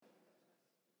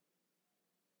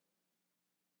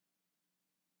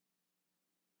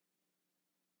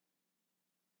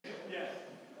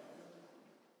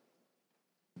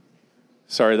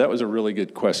Sorry, that was a really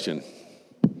good question.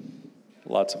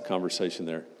 Lots of conversation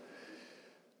there.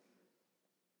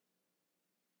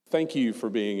 Thank you for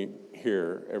being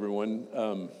here, everyone.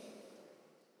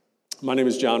 My name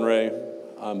is John Ray.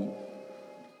 I'm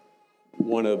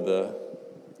one of the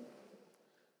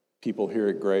people here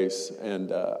at Grace,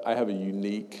 and I have a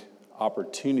unique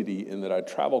opportunity in that I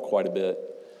travel quite a bit.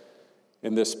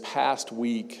 In this past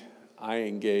week, I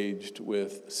engaged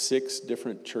with 6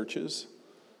 different churches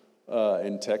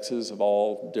in Texas of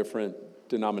all different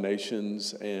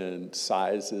denominations and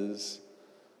sizes,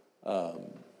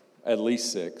 at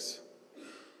least 6.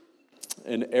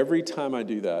 And every time I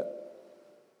do that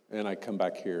and I come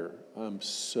back here, I'm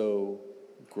so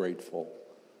grateful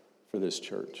for this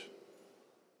church.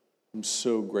 I'm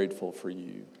so grateful for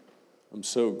you. I'm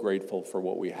so grateful for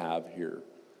what we have here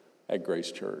at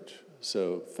Grace Church.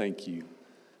 So thank you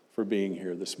for being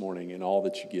here this morning and all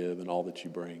that you give and all that you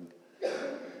bring.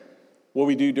 What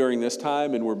we do during this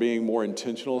time, and we're being more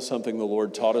intentional, something the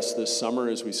Lord taught us this summer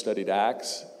as we studied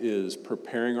Acts, is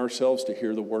preparing ourselves to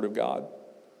hear the Word of God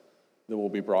that will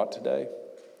be brought today,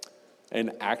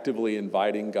 and actively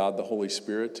inviting God the Holy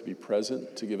Spirit to be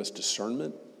present, to give us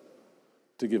discernment,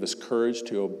 to give us courage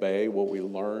to obey what we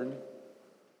learn,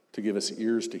 to give us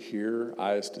ears to hear,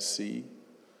 eyes to see.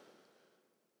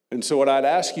 And so what I'd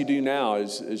ask you to do now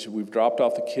is, as we've dropped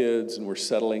off the kids and we're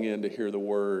settling in to hear the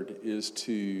word, is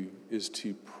to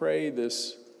pray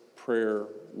this prayer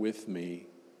with me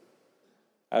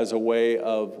as a way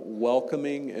of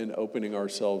welcoming and opening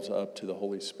ourselves up to the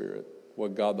Holy Spirit,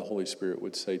 what God the Holy Spirit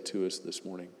would say to us this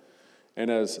morning. And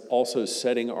as also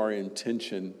setting our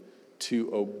intention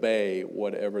to obey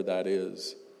whatever that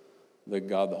is that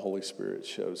God the Holy Spirit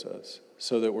shows us,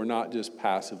 so that we're not just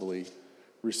passively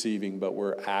receiving, but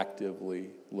we're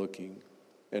actively looking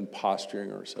and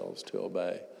posturing ourselves to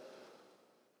obey.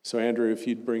 So Andrew, if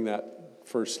you'd bring that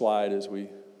first slide as we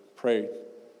pray.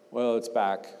 Well, it's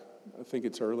back. I think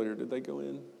it's earlier. Did they go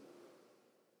in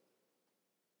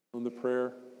on the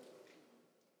prayer?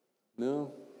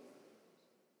 No?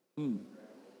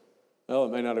 Well,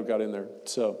 it may not have got in there.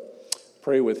 So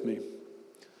pray with me.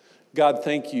 God,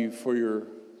 thank you for your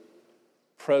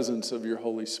presence of your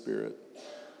Holy Spirit.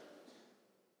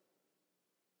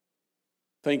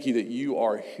 Thank you that you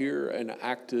are here and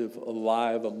active,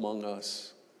 alive among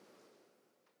us.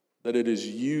 That it is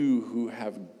you who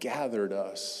have gathered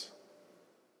us.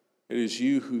 It is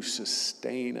you who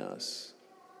sustain us.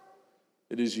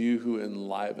 It is you who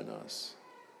enliven us.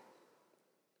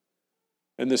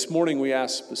 And this morning we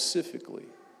ask specifically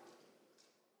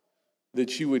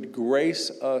that you would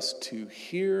grace us to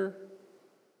hear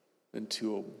and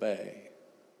to obey.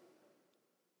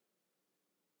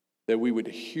 That we would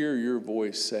hear your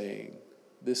voice saying,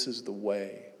 this is the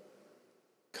way.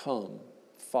 Come,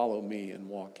 follow me and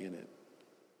walk in it.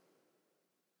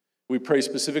 We pray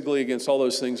specifically against all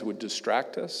those things that would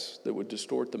distract us, that would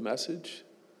distort the message.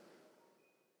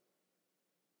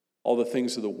 All the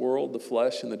things of the world, the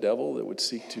flesh, and the devil that would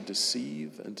seek to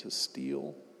deceive and to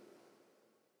steal.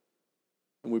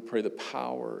 And we pray the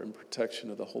power and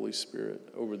protection of the Holy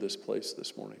Spirit over this place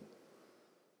this morning.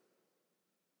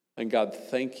 And God,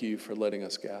 thank you for letting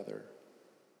us gather.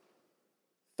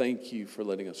 Thank you for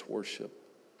letting us worship.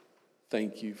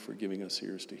 Thank you for giving us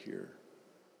ears to hear.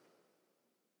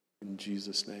 In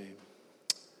Jesus' name,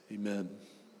 amen.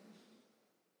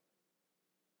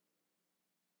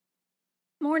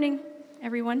 Morning,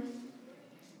 everyone.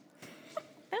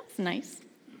 That was nice.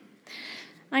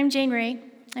 I'm Jane Ray.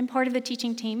 I'm part of the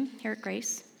teaching team here at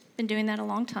Grace. Been doing that a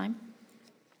long time.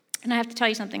 And I have to tell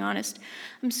you something honest.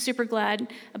 I'm super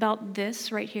glad about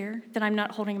this right here, that I'm not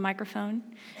holding a microphone,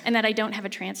 and that I don't have a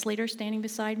translator standing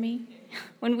beside me.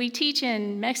 When we teach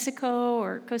in Mexico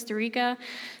or Costa Rica,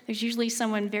 there's usually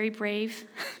someone very brave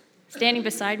standing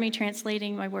beside me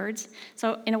translating my words.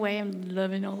 So in a way, I'm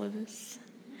loving all of this.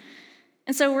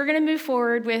 And so we're going to move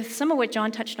forward with some of what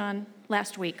John touched on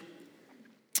last week.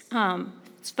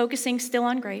 It's focusing still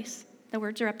on grace. The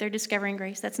words are up there, discovering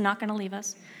grace. That's not going to leave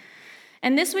us.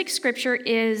 And this week's scripture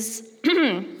is,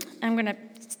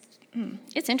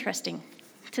 it's interesting,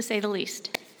 to say the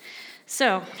least.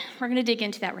 So, we're going to dig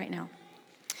into that right now.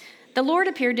 The Lord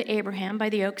appeared to Abraham by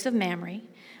the oaks of Mamre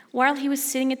while he was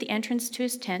sitting at the entrance to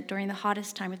his tent during the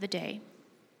hottest time of the day.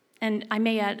 And I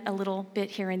may add a little bit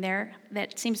here and there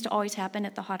that seems to always happen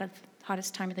at the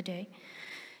hottest time of the day.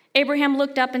 Abraham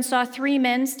looked up and saw 3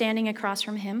 men standing across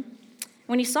from him.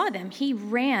 When he saw them, he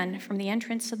ran from the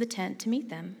entrance of the tent to meet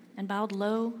them and bowed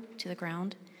low to the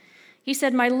ground. He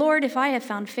said, "My Lord, if I have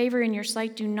found favor in your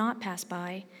sight, do not pass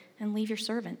by and leave your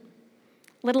servant.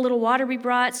 Let a little water be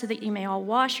brought so that you may all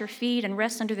wash your feet and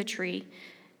rest under the tree.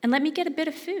 and let me get a bit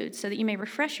of food so that you may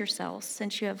refresh yourselves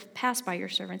since you have passed by your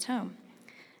servant's home.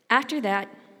 After that,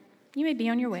 you may be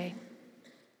on your way."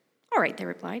 "All right," they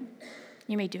replied.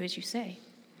 "You may do as you say."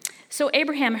 So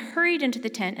Abraham hurried into the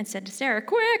tent and said to Sarah,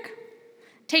 "Quick,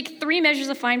 take 3 measures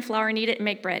of fine flour, knead it, and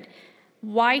make bread."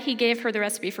 Why he gave her the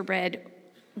recipe for bread,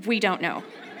 we don't know.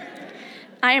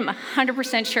 I am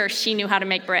 100% sure she knew how to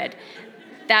make bread.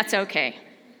 That's okay.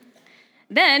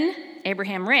 Then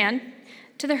Abraham ran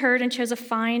to the herd and chose a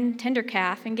fine, tender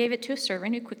calf and gave it to a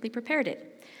servant who quickly prepared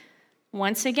it.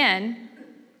 Once again,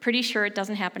 pretty sure it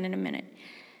doesn't happen in a minute.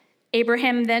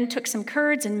 Abraham then took some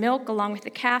curds and milk along with the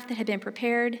calf that had been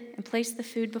prepared and placed the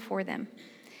food before them.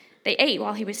 They ate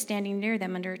while he was standing near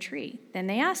them under a tree. Then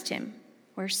they asked him,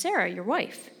 "Where's Sarah, your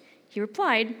wife?" He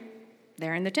replied,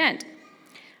 "There in the tent."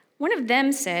 One of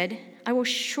them said, "I will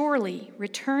surely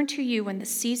return to you when the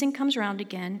season comes round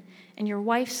again, and your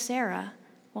wife Sarah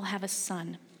will have a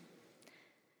son."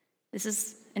 This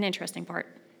is an interesting part.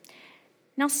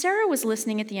 Now Sarah was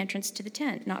listening at the entrance to the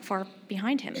tent, not far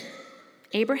behind him.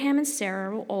 Abraham and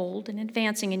Sarah were old and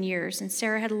advancing in years, and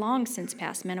Sarah had long since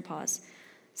passed menopause.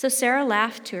 So Sarah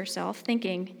laughed to herself,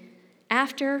 thinking,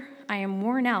 "After I am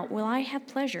worn out, will I have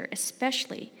pleasure,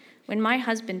 especially when my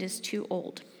husband is too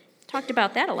old?" Talked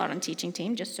about that a lot on teaching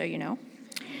team, just so you know.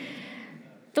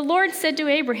 The Lord said to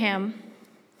Abraham,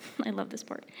 I love this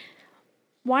part,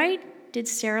 "Why did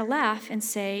Sarah laugh and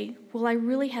say, 'Will I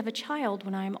really have a child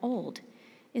when I am old?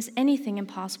 Is anything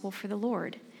impossible for the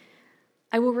Lord?'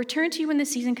 I will return to you when the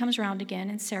season comes round again,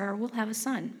 and Sarah will have a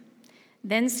son."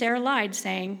 Then Sarah lied,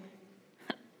 saying,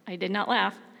 "I did not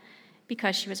laugh,"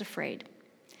 because she was afraid.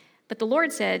 But the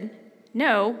Lord said,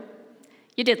 "No,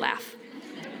 you did laugh."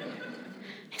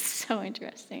 It's so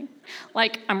interesting.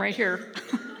 Like, I'm right here.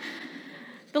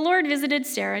 The Lord visited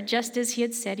Sarah just as he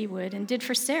had said he would, and did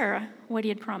for Sarah what he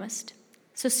had promised.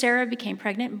 So Sarah became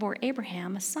pregnant and bore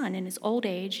Abraham a son in his old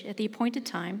age at the appointed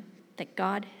time that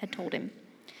God had told him.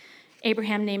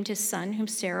 Abraham named his son, whom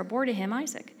Sarah bore to him,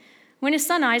 Isaac. When his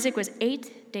son Isaac was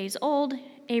 8 days old,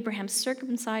 Abraham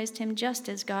circumcised him just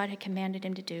as God had commanded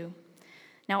him to do.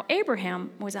 Now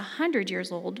Abraham was 100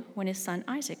 years old when his son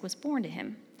Isaac was born to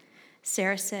him.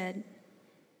 Sarah said,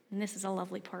 and this is a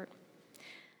lovely part,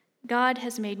 "God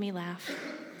has made me laugh.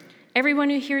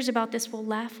 Everyone who hears about this will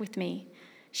laugh with me."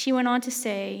 She went on to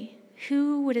say,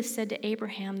 "Who would have said to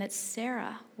Abraham that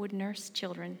Sarah would nurse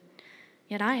children?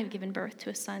 Yet I have given birth to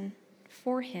a son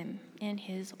for him in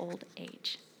his old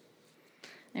age."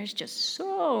 There's just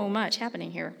so much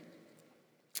happening here.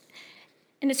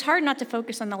 And it's hard not to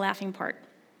focus on the laughing part.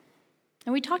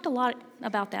 And we talked a lot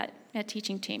about that at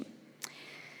teaching team.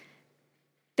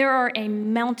 There are a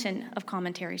mountain of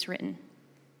commentaries written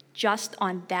just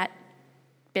on that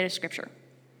bit of scripture.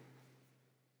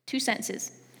 2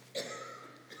 sentences.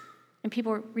 And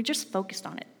people were just focused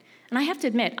on it. And I have to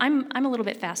admit, I'm a little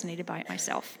bit fascinated by it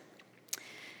myself.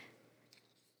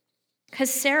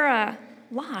 Because Sarah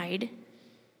lied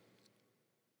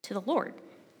to the Lord.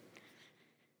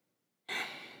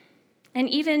 And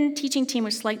even teaching team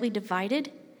was slightly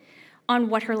divided on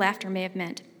what her laughter may have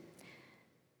meant.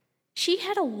 She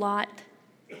had a lot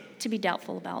to be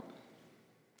doubtful about.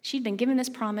 She'd been given this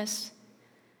promise,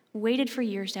 waited for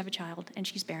years to have a child, and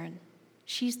she's barren.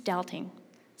 She's doubting,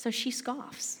 so she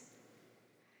scoffs.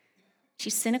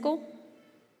 She's cynical.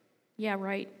 Yeah,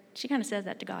 right. She kind of says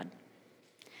that to God.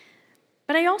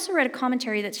 But I also read a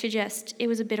commentary that suggests it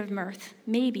was a bit of mirth.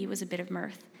 Maybe it was a bit of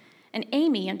mirth. And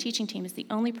Amy on teaching team is the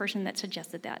only person that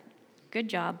suggested that. Good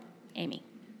job, Amy.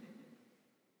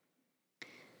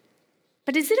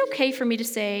 But is it okay for me to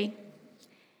say,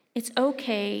 it's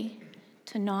okay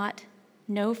to not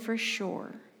know for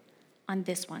sure on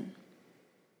this one?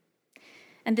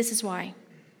 And this is why.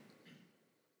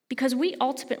 Because we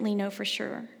ultimately know for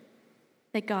sure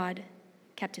that God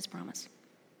kept his promise.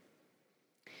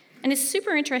 And it's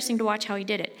super interesting to watch how he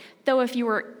did it. Though if you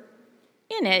were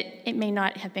in it, it may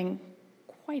not have been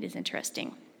quite as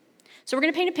interesting. So we're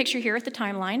going to paint a picture here at the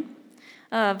timeline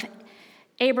of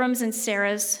Abram's and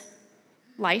Sarah's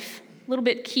life, a little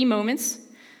bit key moments,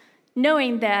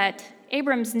 knowing that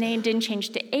Abram's name didn't change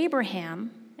to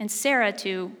Abraham and Sarah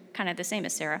to kind of the same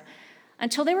as Sarah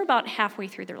until they were about halfway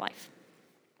through their life.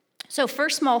 So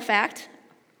first small fact,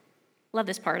 love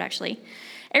this part actually,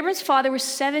 Abram's father was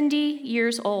 70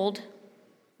 years old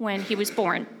when he was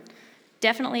born.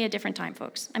 Definitely a different time,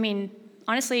 folks. I mean,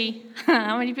 honestly,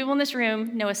 how many people in this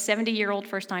room know a 70-year-old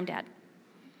first-time dad?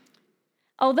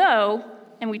 Although,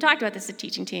 and we talked about this at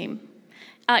teaching team,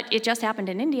 it just happened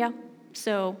in India,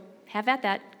 so have at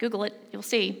that. Google it. You'll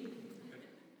see.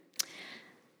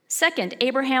 Second,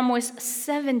 Abraham was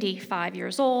 75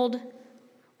 years old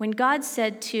when God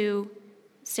said to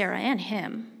Sarah and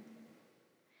him,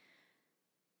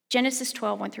 Genesis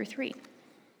 12, 1 through 3.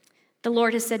 The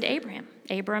Lord has said to Abraham,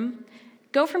 Abram,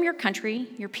 go from your country,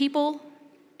 your people,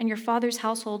 and your father's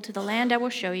household to the land I will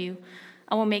show you.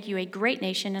 I will make you a great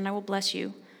nation, and I will bless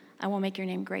you. I will make your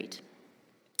name great,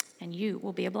 and you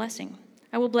will be a blessing.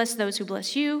 I will bless those who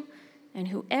bless you, and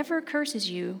whoever curses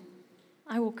you,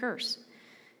 I will curse.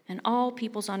 And all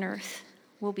peoples on earth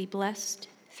will be blessed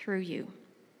through you.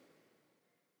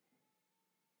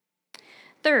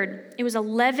 Third, it was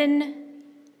 11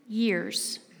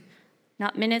 years,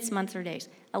 not minutes, months, or days.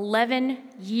 11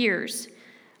 years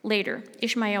later,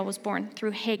 Ishmael was born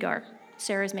through Hagar,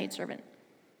 Sarah's maidservant.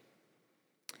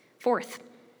 Fourth,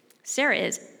 Sarah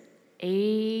is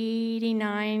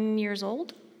 89 years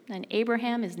old, and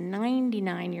Abraham is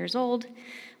 99 years old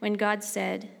when God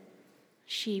said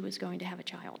she was going to have a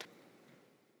child.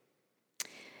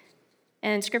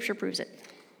 And Scripture proves it.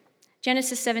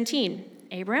 Genesis 17,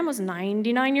 Abraham was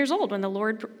 99 years old when the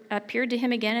Lord appeared to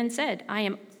him again and said, I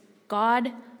am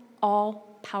God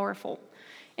all-powerful.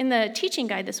 In the teaching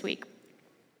guide this week,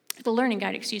 the learning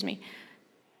guide,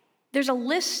 there's a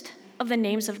list of the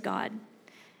names of God.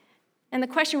 And the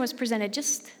question was presented,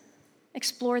 just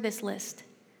explore this list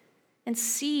and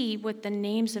see what the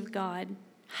names of God,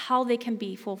 how they can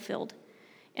be fulfilled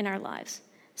in our lives.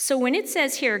 So when it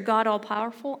says here, God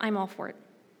all-powerful, I'm all for it.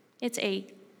 It's a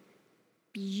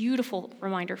beautiful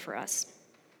reminder for us.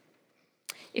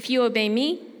 If you obey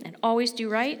me and always do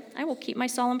right, I will keep my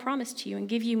solemn promise to you and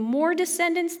give you more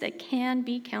descendants that can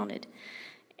be counted.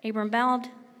 Abram bowed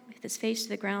with his face to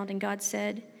the ground, and God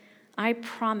said, I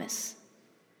promise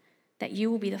that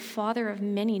you will be the father of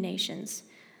many nations.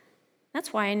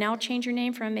 That's why I now change your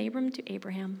name from Abram to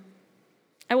Abraham.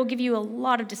 I will give you a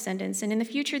lot of descendants, and in the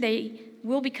future they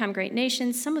will become great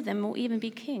nations. Some of them will even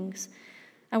be kings.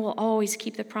 I will always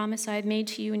keep the promise I have made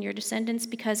to you and your descendants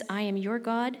because I am your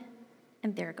God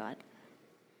and their God.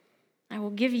 I will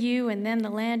give you and them the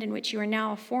land in which you are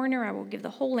now a foreigner. I will give the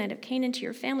whole land of Canaan to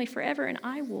your family forever, and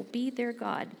I will be their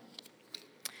God.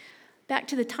 Back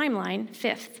to the timeline,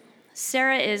 fifth.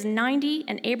 Sarah is 90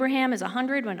 and Abraham is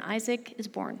 100 when Isaac is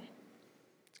born.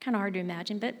 It's kind of hard to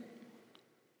imagine, but.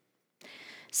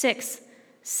 Sixth,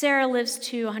 Sarah lives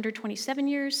to 127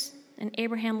 years, and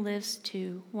Abraham lives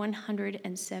to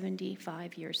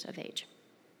 175 years of age.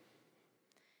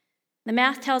 The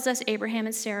math tells us Abraham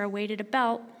and Sarah waited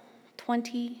about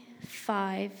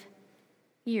 25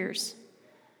 years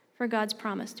for God's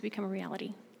promise to become a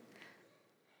reality.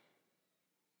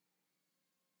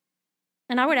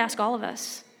 And I would ask all of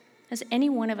us, has any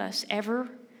one of us ever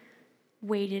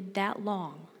waited that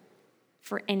long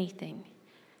for anything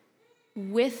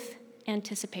with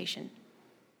anticipation?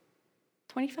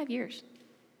 25 years.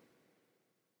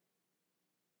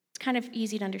 It's kind of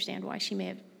easy to understand why she may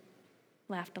have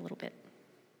laughed a little bit.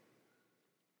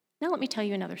 Now let me tell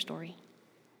you another story.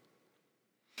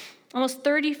 Almost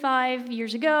 35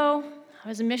 years ago, I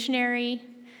was a missionary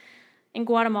in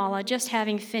Guatemala, just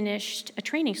having finished a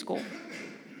training school.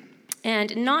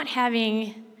 And not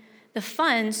having the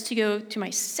funds to go to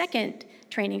my second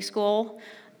training school,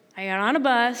 I got on a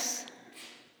bus,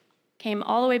 came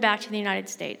all the way back to the United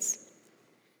States.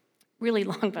 Really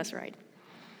long bus ride.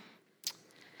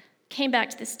 Came back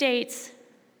to the States,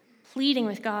 pleading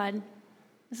with God,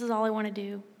 this is all I want to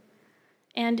do.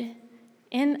 And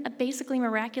in a basically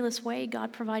miraculous way,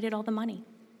 God provided all the money.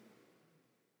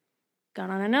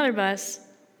 Got on another bus,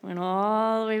 went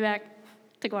all the way back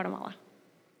to Guatemala.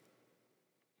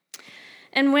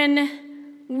 And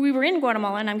when we were in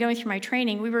Guatemala, and I'm going through my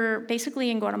training, we were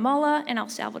basically in Guatemala and El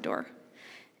Salvador.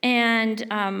 And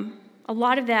a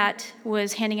lot of that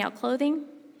was handing out clothing.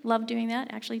 Love doing that,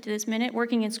 actually, to this minute,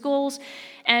 working in schools.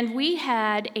 And we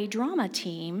had a drama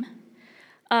team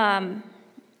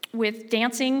with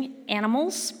dancing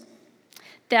animals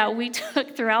that we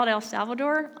took throughout El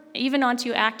Salvador, even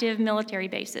onto active military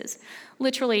bases.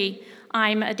 Literally,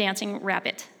 I'm a dancing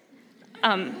rabbit.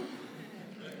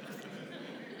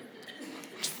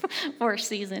 For a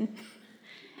season.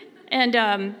 And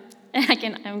I'm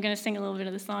going to sing a little bit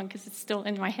of the song because it's still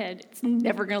in my head. It's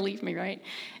never going to leave me, right?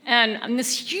 And I'm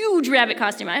this huge rabbit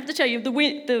costume. I have to tell you, the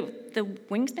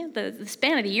wingspan, the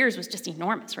span of the ears was just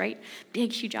enormous, right?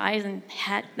 Big, huge eyes and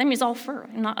hat. I mean, it's all fur.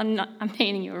 I'm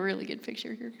painting you a really good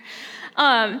picture here.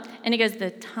 And it goes,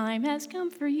 the time has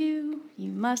come for you.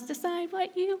 You must decide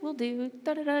what you will do.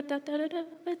 Da-da-da-da-da-da-da.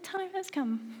 The time has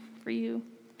come for you.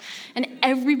 And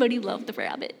everybody loved the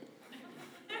rabbit.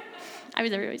 I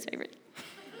was everybody's favorite.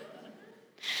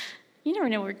 You never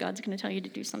know what God's going to tell you to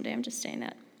do someday. I'm just saying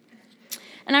that.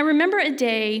 And I remember a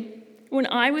day when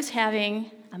I was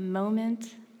having a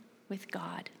moment with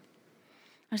God.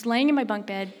 I was laying in my bunk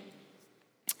bed,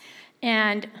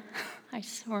 and I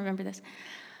still remember this.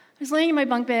 I was laying in my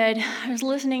bunk bed. I was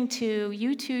listening to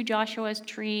U2 Joshua's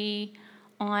Tree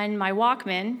on my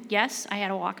Walkman. Yes, I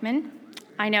had a Walkman.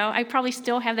 I know, I probably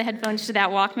still have the headphones to that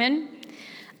Walkman.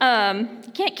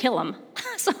 You can't kill them.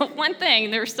 So one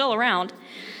thing, they're still around.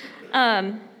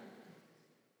 And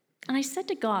I said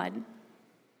to God,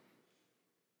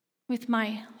 with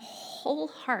my whole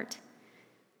heart,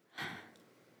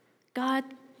 God,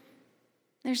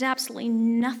 there's absolutely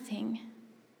nothing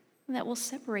that will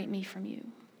separate me from you.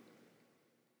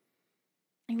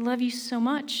 I love you so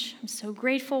much. I'm so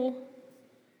grateful.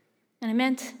 And I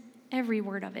meant every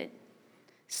word of it.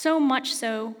 So much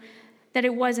so that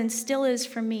it was and still is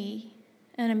for me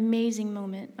an amazing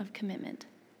moment of commitment.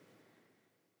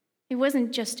 It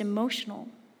wasn't just emotional,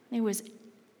 it was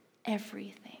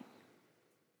everything.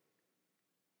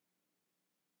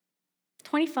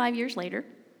 25 years later,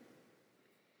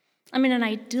 I'm in an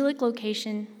idyllic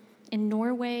location in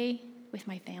Norway with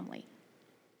my family.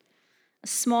 A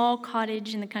small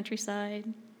cottage in the countryside.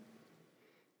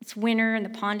 It's winter and the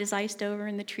pond is iced over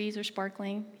and the trees are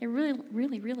sparkling. It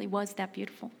really was that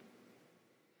beautiful.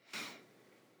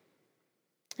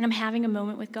 And I'm having a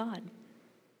moment with God.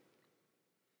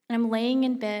 And I'm laying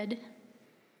in bed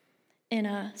in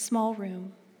a small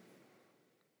room.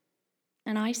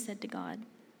 And I said to God,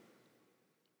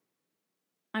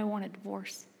 I want a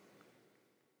divorce.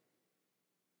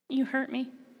 You hurt me.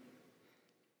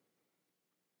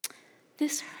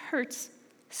 This hurts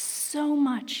so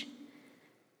much.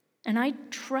 And I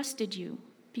trusted you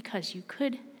because you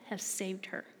could have saved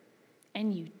her,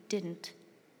 and you didn't.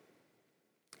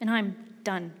 And I'm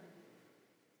done.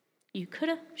 You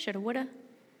coulda, shoulda, woulda.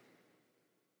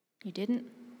 You didn't.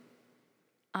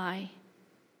 I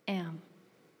am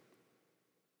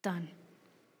done.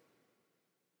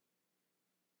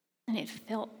 And it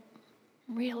felt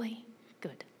really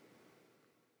good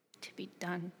to be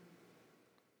done.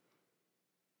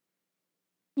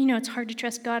 You know, it's hard to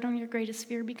trust God when your greatest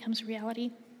fear becomes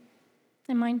reality.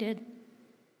 And mine did.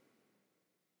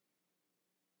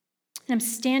 And I'm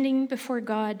standing before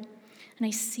God, and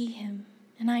I see him,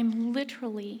 and I'm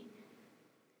literally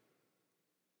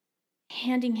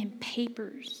handing him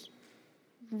papers,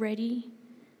 ready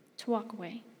to walk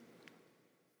away.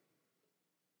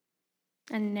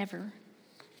 And never,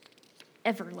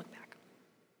 ever look back.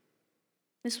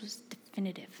 This was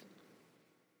definitive.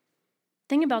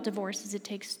 The thing about divorce is it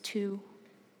takes two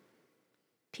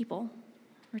people,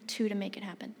 or two, to make it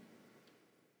happen.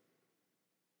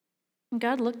 And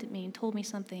God looked at me and told me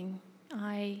something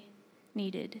I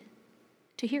needed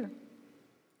to hear.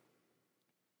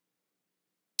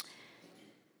 He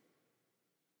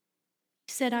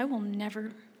said, I will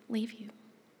never leave you.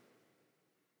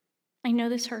 I know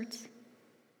this hurts,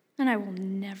 and I will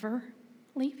never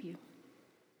leave you.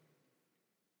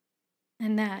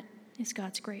 And that is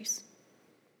God's grace.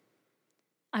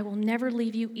 I will never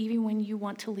leave you even when you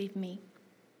want to leave me.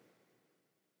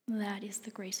 That is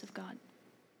the grace of God.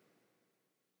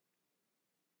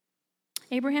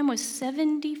 Abraham was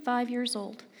 75 years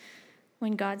old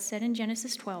when God said in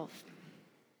Genesis 12,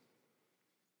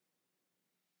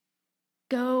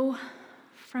 go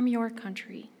from your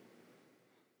country,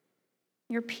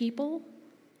 your people,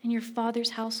 and your father's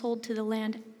household to the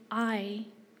land I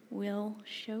will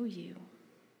show you.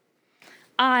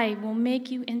 I will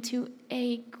make you into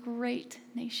a great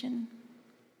nation,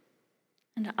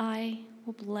 and I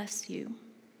will bless you.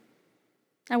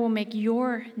 I will make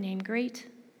your name great,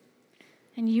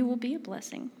 and you will be a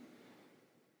blessing.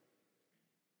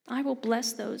 I will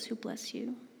bless those who bless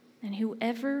you, and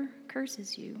whoever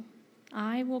curses you,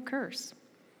 I will curse.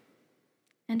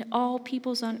 And all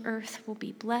peoples on earth will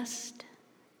be blessed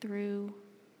through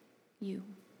you.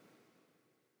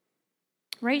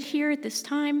 Right here at this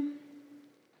time,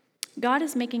 God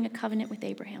is making a covenant with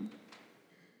Abraham.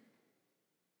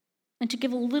 And to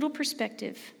give a little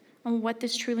perspective on what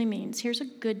this truly means, here's a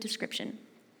good description.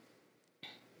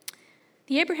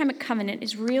 The Abrahamic covenant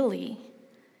is really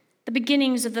the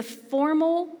beginnings of the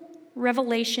formal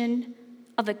revelation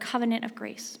of the covenant of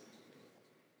grace,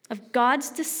 of God's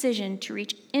decision to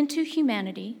reach into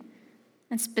humanity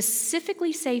and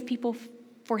specifically save people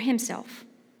for himself.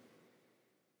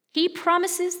 He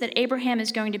promises that Abraham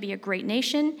is going to be a great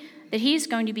nation, that he's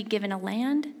going to be given a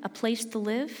land, a place to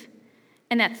live,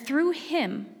 and that through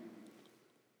him,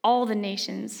 all the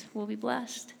nations will be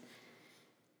blessed.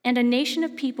 And a nation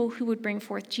of people who would bring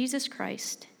forth Jesus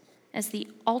Christ as the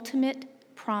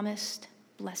ultimate promised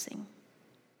blessing.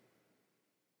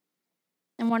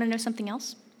 And want to know something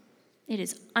else? It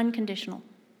is unconditional.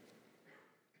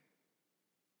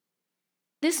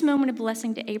 This moment of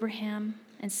blessing to Abraham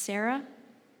and Sarah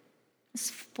is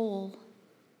full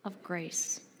of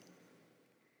grace.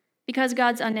 Because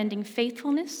God's unending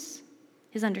faithfulness,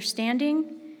 his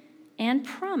understanding, and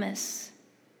promise,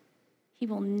 he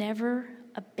will never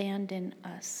abandon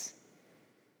us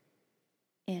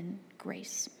in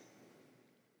grace.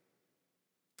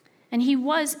 And he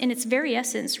was, in its very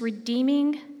essence,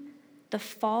 redeeming the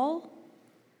fall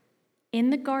in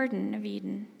the Garden of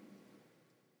Eden.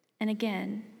 And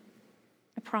again,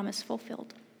 a promise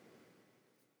fulfilled.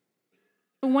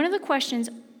 But one of the questions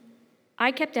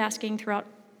I kept asking throughout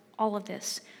all of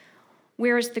this,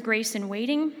 where is the grace in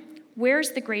waiting?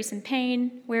 Where's the grace in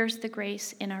pain? Where's the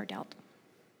grace in our doubt?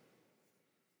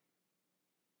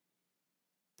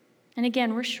 And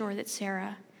again, we're sure that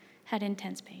Sarah had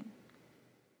intense pain.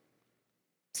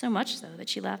 So much so that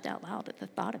she laughed out loud at the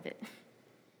thought of it.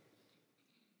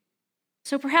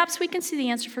 So perhaps we can see the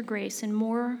answer for grace in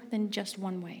more than just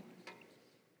one way.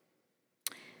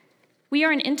 We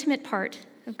are an intimate part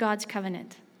of God's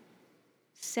covenant,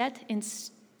 set in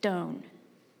stone.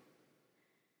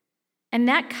 And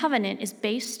that covenant is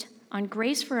based on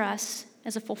grace for us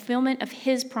as a fulfillment of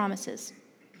his promises.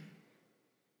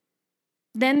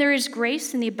 Then there is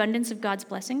grace in the abundance of God's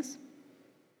blessings.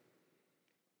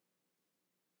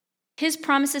 His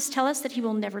promises tell us that he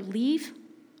will never leave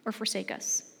or forsake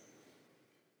us.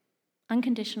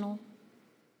 Unconditional,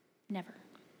 never.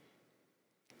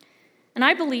 And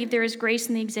I believe there is grace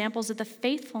in the examples of the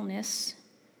faithfulness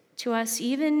to us,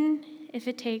 even if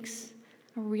it takes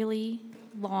a really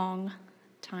long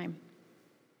time.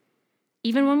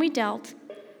 Even when we doubt,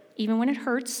 even when it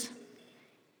hurts,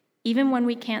 even when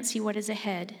we can't see what is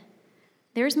ahead,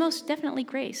 there is most definitely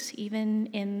grace, even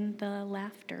in the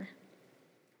laughter.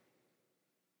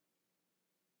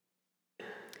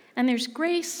 And there's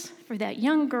grace for that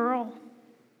young girl,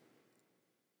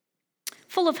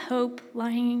 full of hope,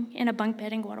 lying in a bunk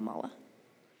bed in Guatemala.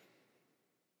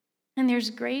 And there's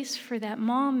grace for that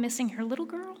mom missing her little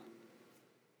girl,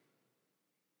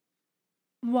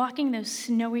 walking those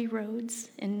snowy roads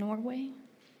in Norway.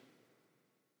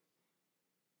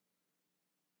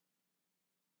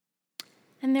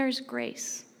 And there's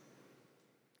grace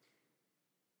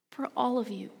for all of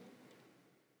you,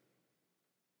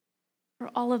 for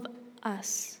all of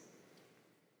us.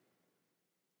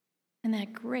 And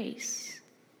that grace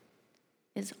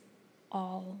is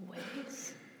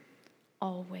always,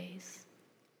 always,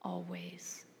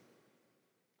 always,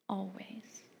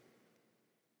 always,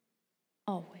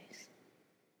 always.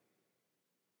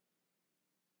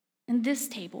 And this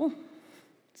table,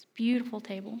 this beautiful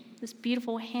table, this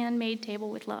beautiful handmade table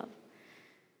with love,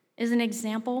 is an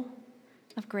example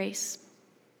of grace.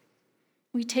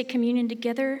 We take communion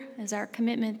together as our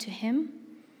commitment to him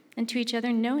and to each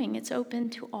other, knowing it's open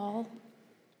to all,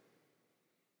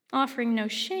 offering no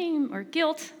shame or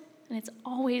guilt, and it's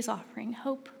always offering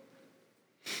hope.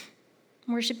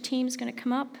 Worship team is going to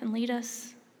come up and lead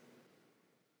us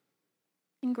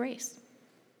in grace.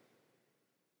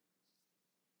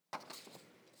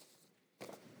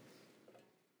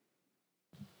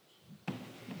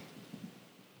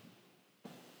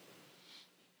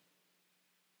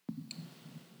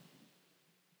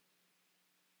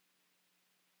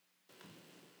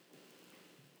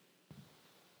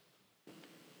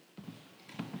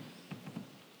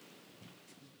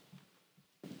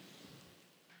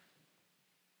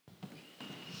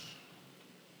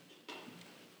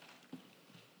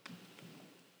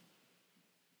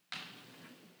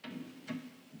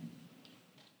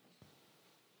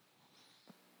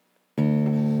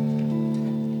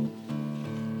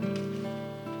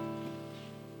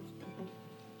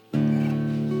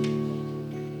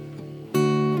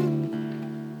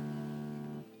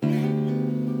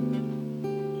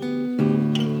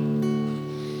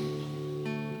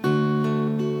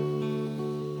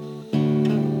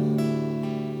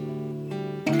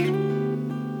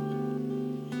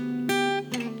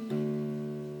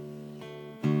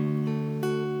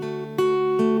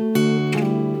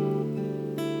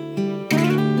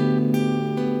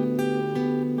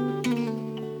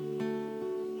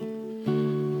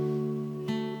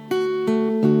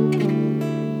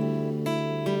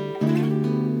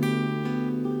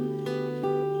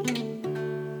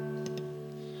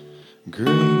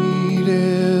 Great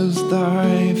is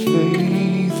thy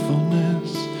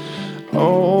faithfulness,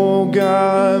 O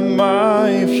God,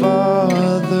 my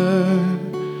Father.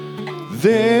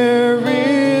 There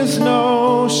is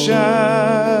no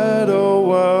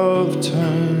shadow of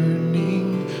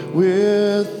turning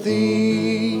with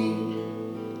thee.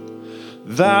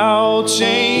 Thou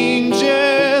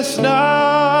changest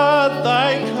not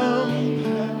thy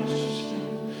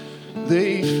compassion,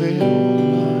 they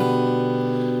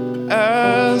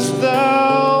As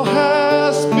thou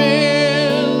hast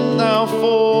been, thou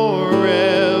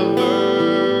forever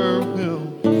will.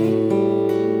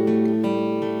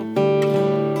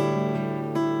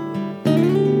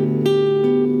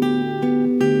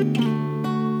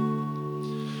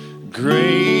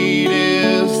 Great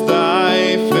is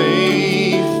thy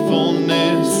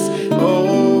faithfulness,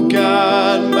 O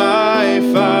God, my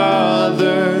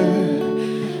Father.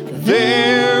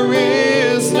 There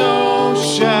is no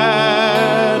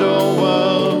shadow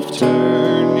of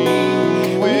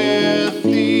turning with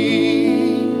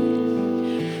thee.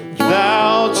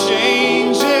 Thou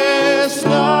changest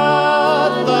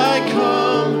not, thy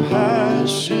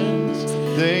compassions,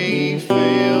 they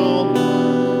fail not.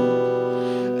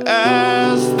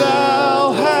 As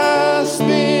thou hast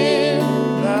been,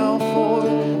 thou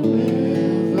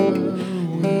forever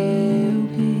will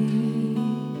be.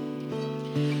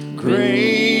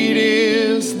 Great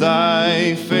is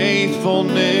thy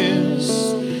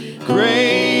faithfulness.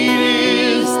 Great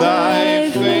is thy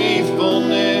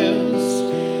faithfulness.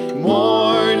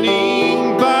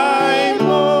 Morning by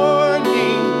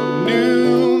morning,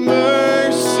 new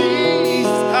mercies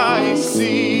I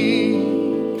see.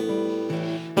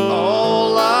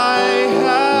 All I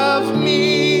have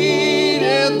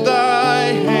needed, thy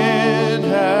hand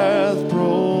hath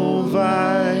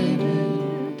provided.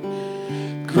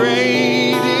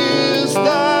 Great is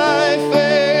thy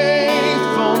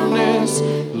faithfulness,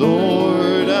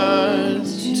 Lord,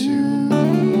 unto me.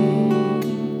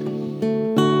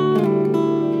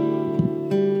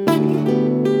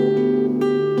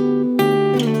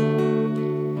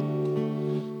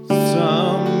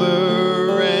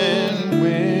 Summer and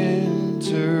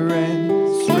winter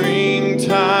and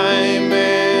springtime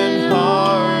and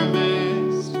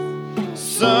harvest,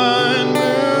 sun,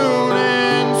 moon,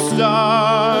 and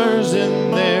stars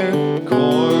in their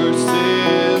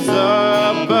courses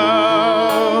above,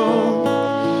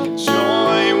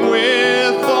 join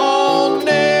with all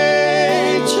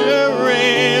nature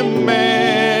in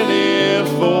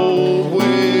manifold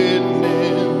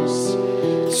witness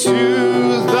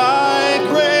to thy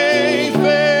great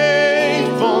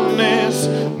faithfulness,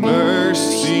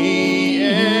 mercy,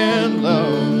 and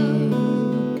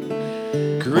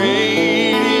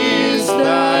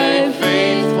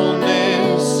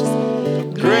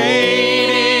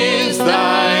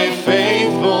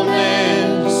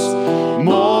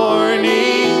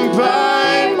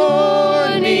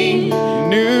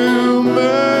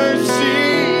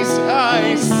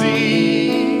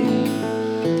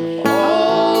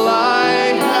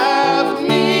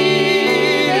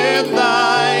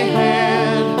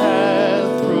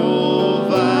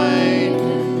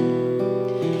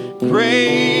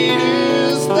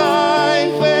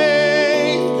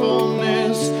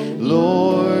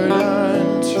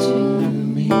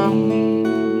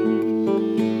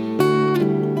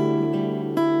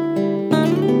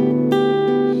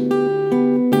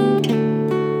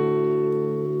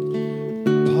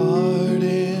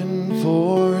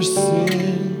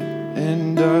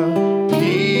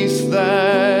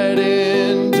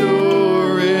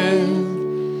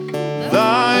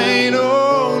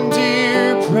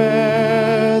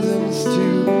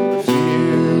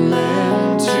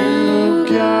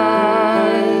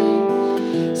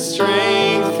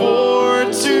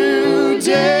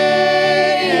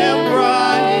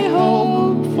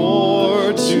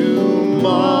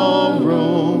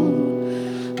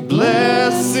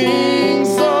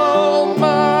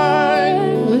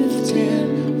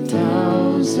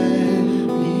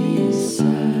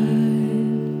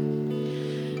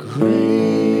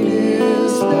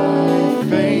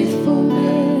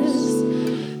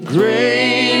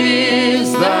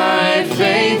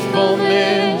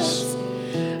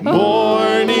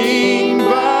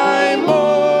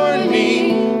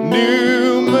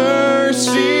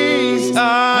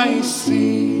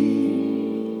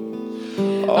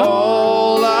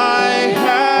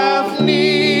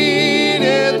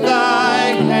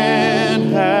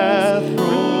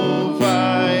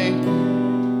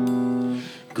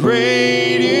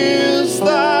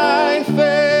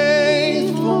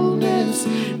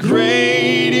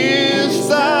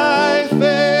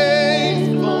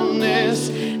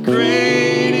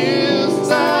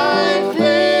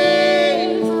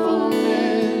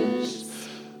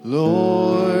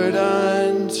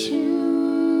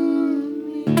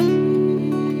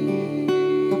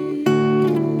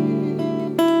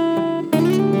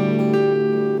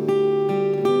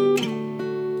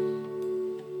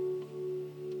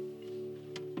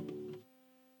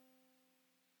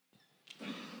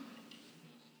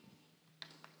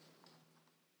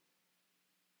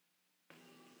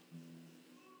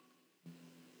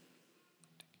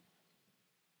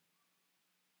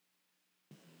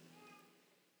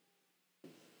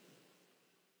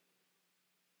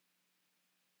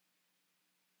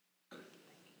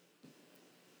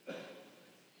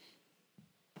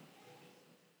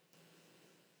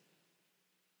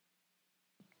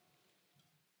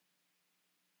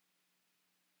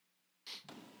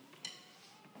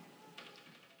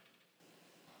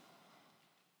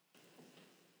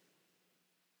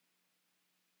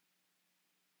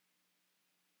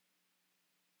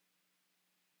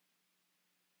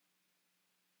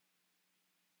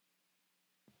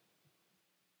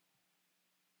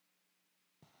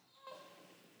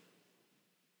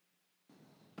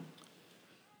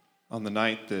On the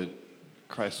night that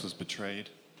Christ was betrayed,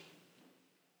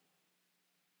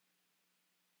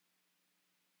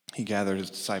 he gathered his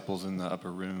disciples in the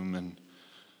upper room and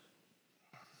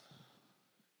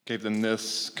gave them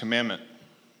this commandment.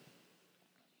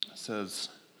 It says,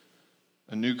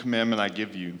 "A new commandment I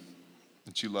give you,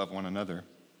 that you love one another,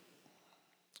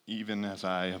 even as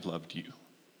I have loved you,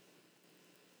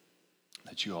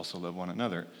 that you also love one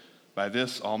another. By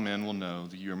this all men will know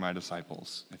that you are my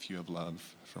disciples, if you have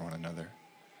love for one another."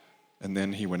 And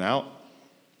then he went out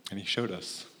and he showed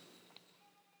us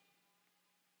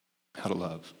how to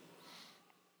love.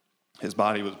 His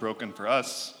body was broken for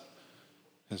us.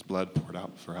 His blood poured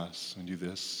out for us. And do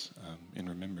this in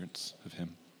remembrance of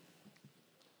him.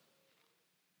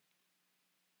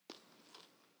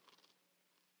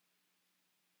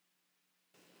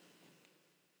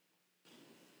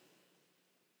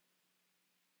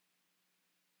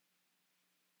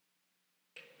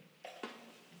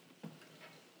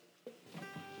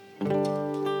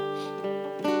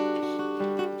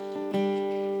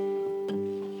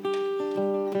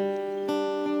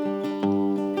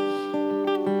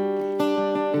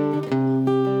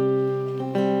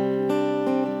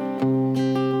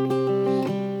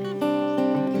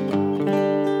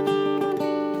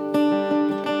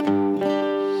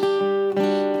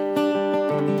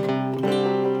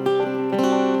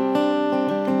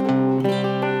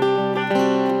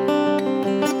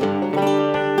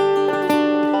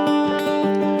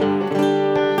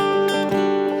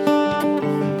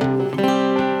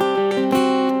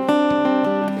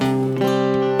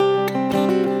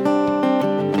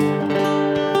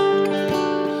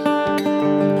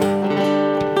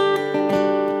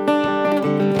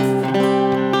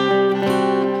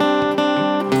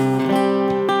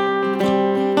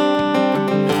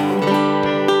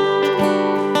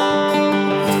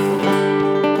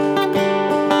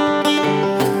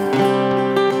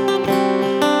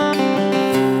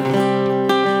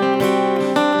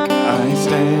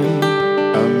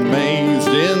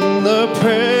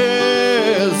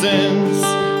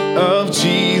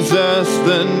 Jesus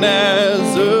the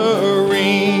Nazarene,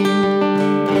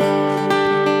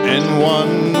 and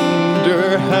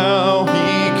wonder how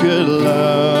he could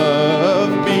love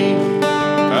me,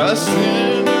 a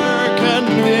sinner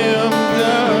condemned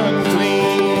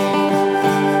unclean.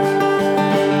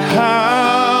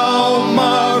 How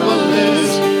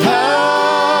marvelous,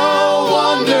 how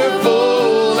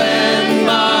wonderful, and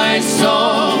my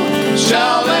song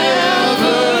shall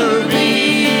ever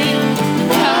be.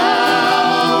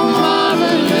 How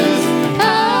marvelous,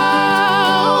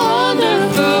 how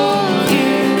wonderful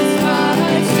is my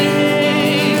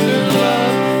Savior's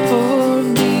love for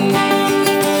me.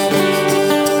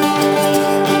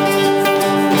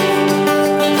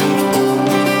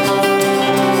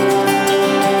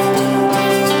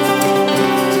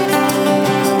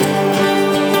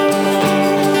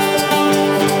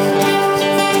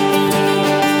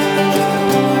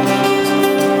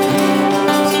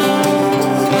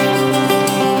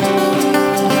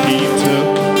 He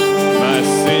took my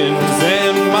sins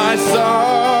and my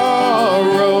sorrows.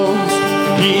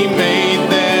 He made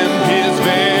them his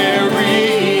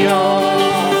very own.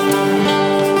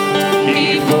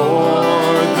 He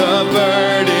bore the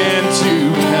burden to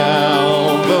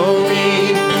Calvary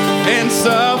and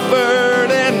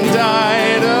suffered and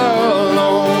died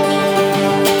alone.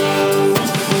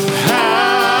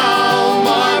 How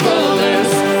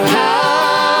marvelous,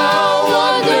 how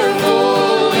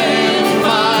wonderful, and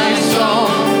my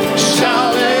song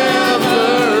shall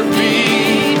ever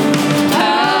be.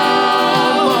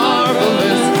 How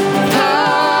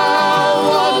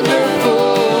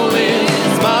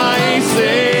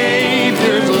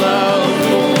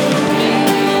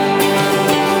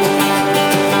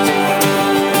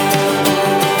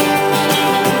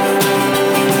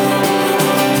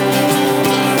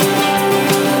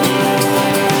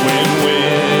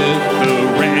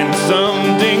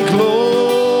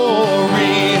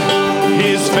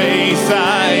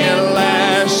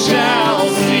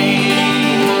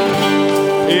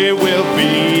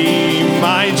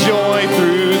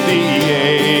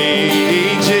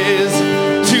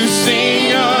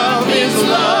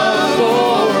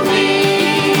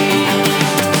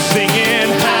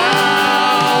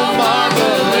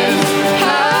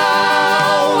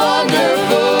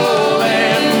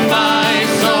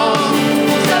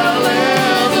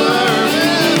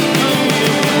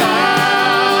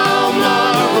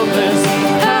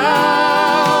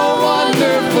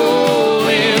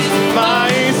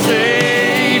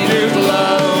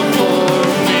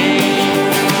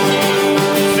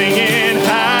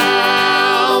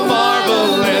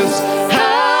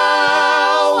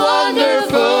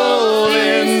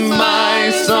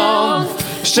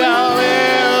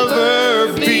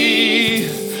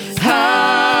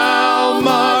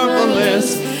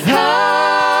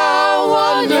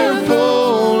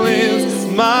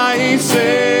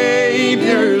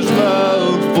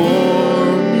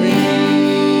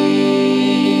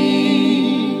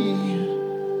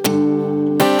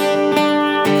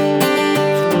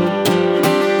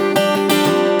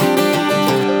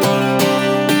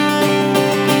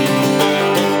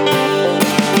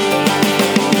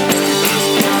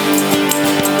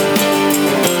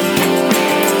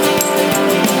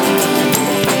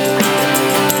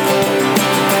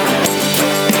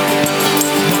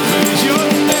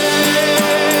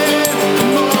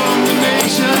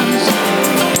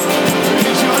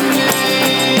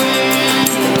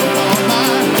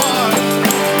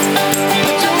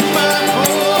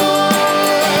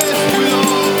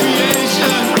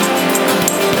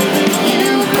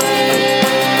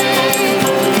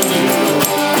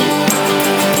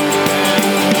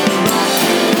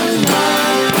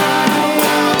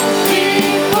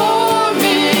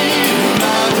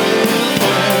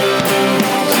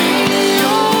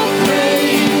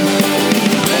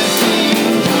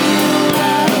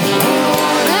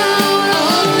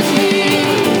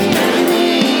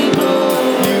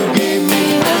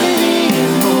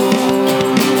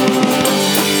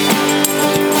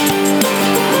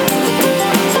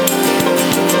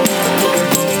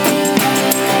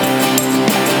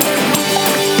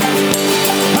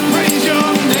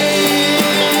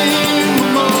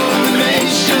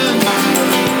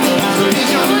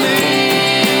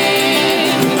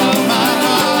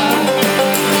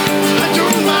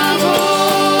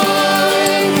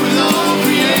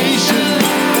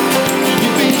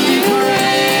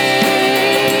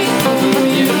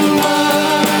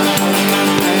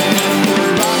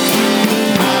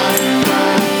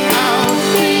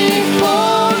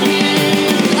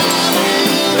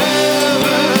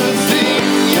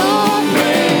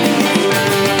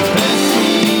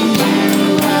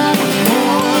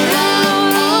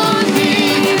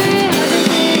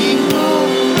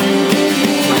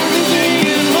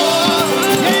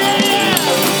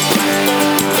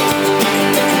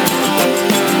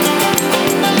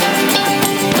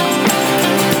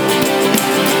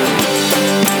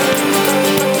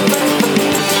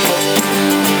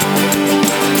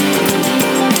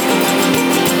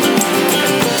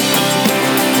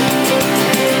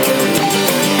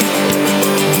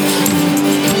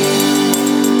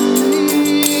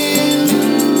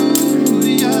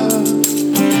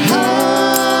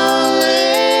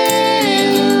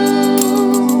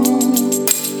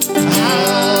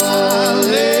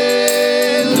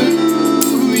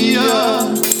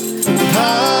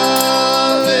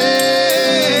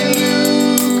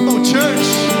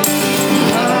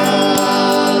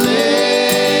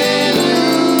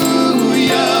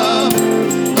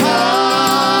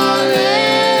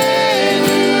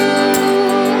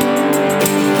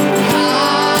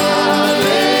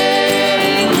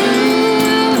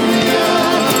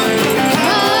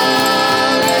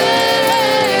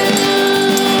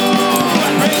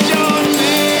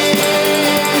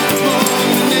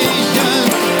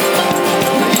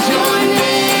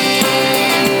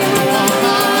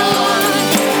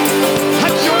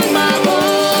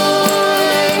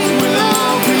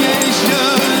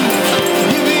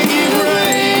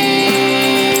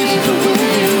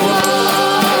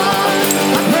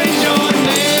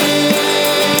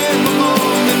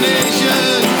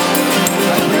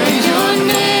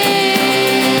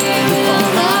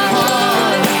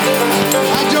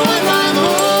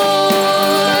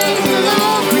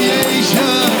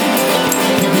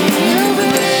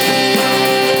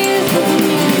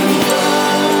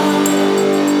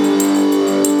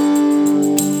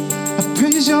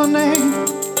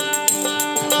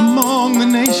among the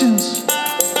nations.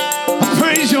 I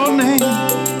praise your name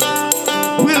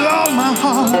with all my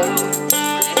heart.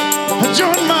 I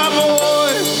join my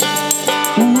voice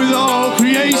with all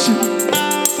creation,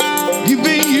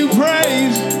 giving you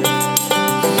praise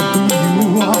for who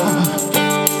you are.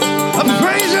 I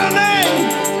praise your name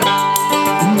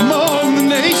among the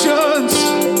nations.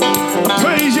 I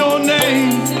praise your name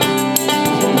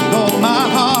with all my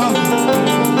heart.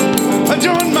 I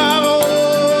join my voice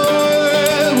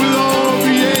with all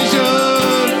creation,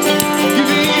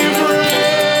 giving you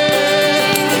praise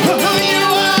for who you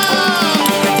are.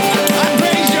 I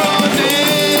praise your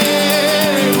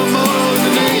name among the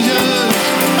nations.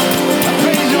 I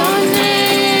praise your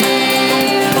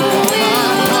name with all my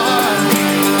heart.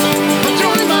 I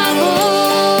join my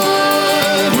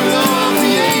voice with all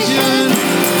creation,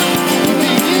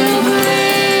 giving you praise.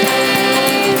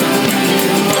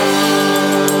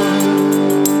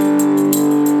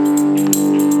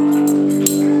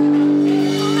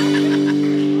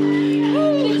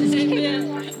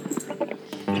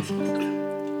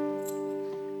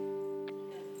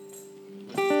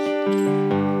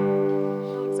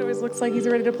 Alex always looks like he's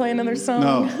ready to play another song.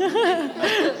 No.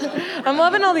 I'm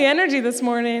loving all the energy this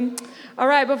morning. All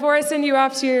right, before I send you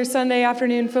off to your Sunday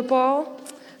afternoon football,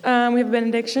 we have a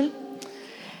benediction.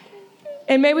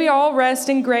 And may we all rest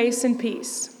in grace and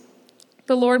peace.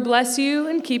 The Lord bless you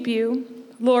and keep you.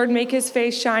 Lord, make his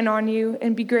face shine on you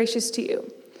and be gracious to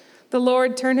you. The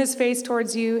Lord turn his face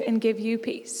towards you and give you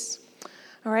peace.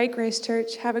 All right, Grace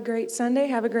Church, have a great Sunday.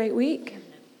 Have a great week.